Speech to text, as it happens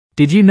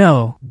Did you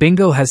know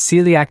Bingo has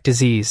celiac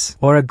disease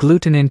or a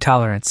gluten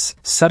intolerance?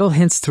 Subtle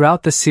hints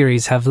throughout the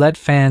series have led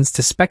fans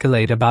to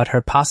speculate about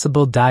her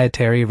possible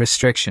dietary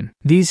restriction.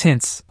 These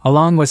hints,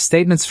 along with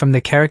statements from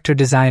the character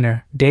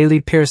designer, Daley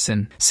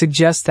Pearson,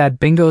 suggest that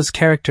Bingo's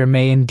character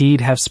may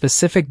indeed have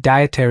specific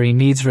dietary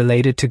needs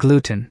related to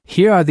gluten.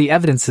 Here are the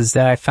evidences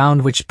that I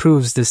found which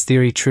proves this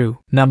theory true.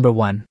 Number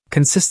 1.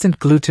 Consistent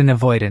gluten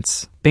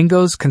avoidance.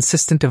 Bingo's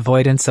consistent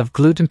avoidance of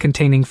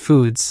gluten-containing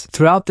foods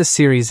throughout the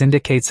series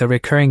indicates a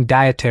recurring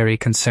dietary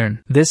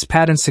concern. This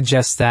pattern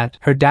suggests that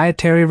her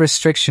dietary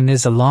restriction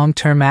is a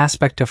long-term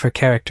aspect of her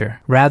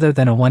character, rather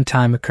than a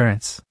one-time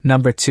occurrence.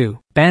 Number 2.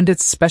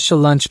 Bandit's special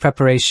lunch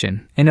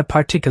preparation. In a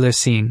particular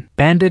scene,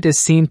 Bandit is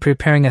seen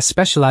preparing a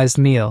specialized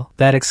meal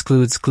that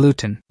excludes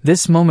gluten.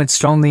 This moment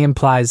strongly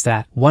implies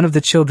that one of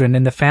the children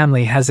in the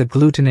family has a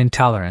gluten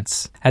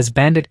intolerance, as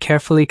Bandit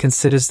carefully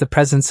considers the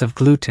presence of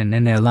gluten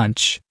in their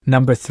lunch.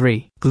 Number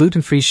 3.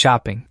 Gluten-free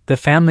shopping. The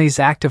family's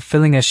act of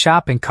filling a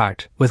shopping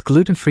cart with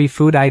gluten-free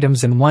food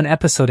items in one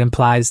episode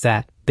implies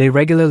that they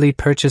regularly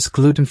purchase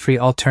gluten-free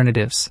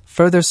alternatives,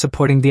 further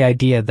supporting the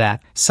idea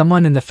that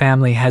someone in the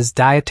family has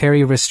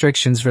dietary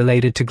restrictions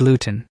related to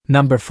gluten.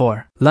 Number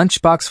 4.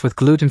 Lunchbox with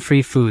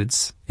gluten-free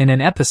foods. In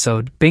an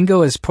episode,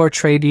 Bingo is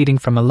portrayed eating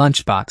from a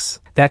lunchbox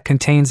that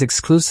contains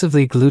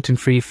exclusively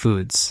gluten-free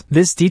foods.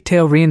 This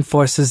detail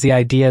reinforces the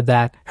idea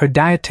that her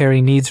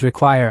dietary needs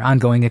require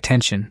ongoing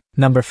attention.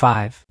 Number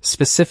 5.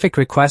 Specific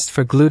request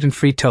for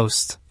gluten-free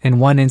toast. In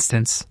one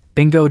instance,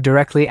 Bingo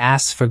directly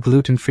asks for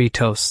gluten-free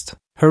toast.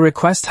 Her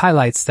request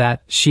highlights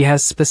that she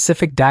has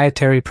specific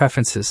dietary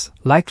preferences,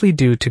 likely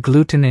due to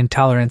gluten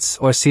intolerance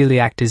or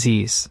celiac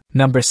disease.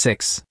 Number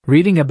 6.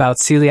 Reading about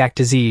celiac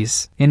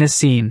disease. In a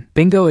scene,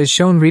 Bingo is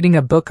shown reading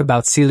a book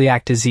about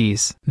celiac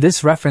disease.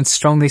 This reference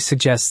strongly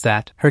suggests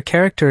that her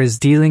character is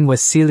dealing with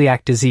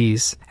celiac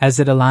disease, as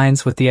it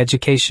aligns with the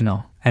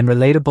educational and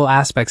relatable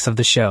aspects of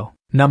the show.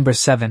 Number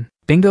 7.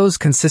 Bingo's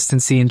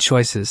consistency in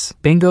choices.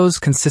 Bingo's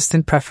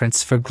consistent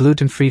preference for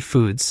gluten-free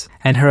foods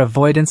and her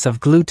avoidance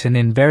of gluten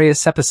in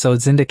various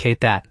episodes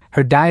indicate that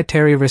her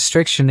dietary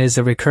restriction is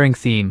a recurring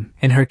theme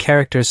in her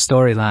character's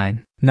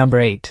storyline. Number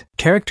 8.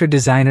 Character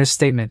designer's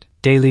statement.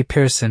 Daley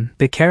Pearson,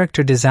 the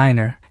character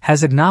designer,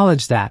 has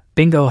acknowledged that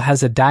Bingo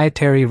has a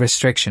dietary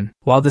restriction.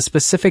 While the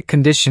specific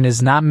condition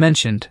is not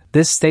mentioned,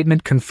 this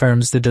statement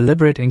confirms the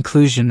deliberate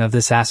inclusion of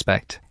this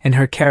aspect in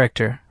her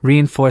character,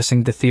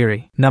 reinforcing the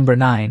theory. Number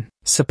 9.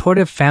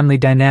 Supportive family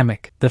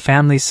dynamic. The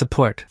family's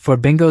support for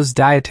Bingo's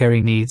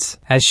dietary needs,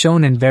 as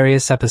shown in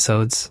various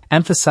episodes,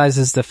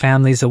 emphasizes the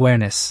family's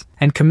awareness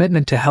and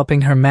commitment to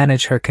helping her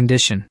manage her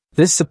condition.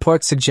 This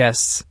support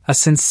suggests a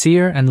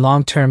sincere and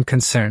long-term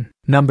concern.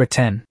 Number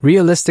 10.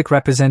 Realistic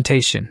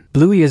representation.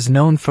 Bluey is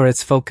known for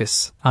its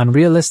focus on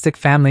realistic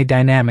family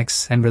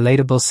dynamics and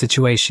relatable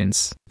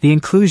situations. The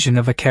inclusion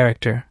of a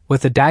character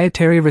with a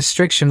dietary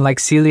restriction like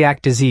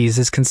celiac disease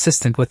is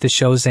consistent with the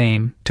show's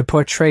aim to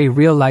portray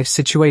real-life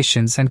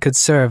situations and could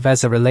serve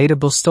as a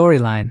relatable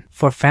storyline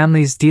for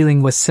families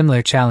dealing with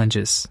similar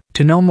challenges.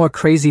 To know more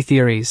crazy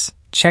theories,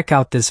 check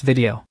out this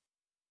video.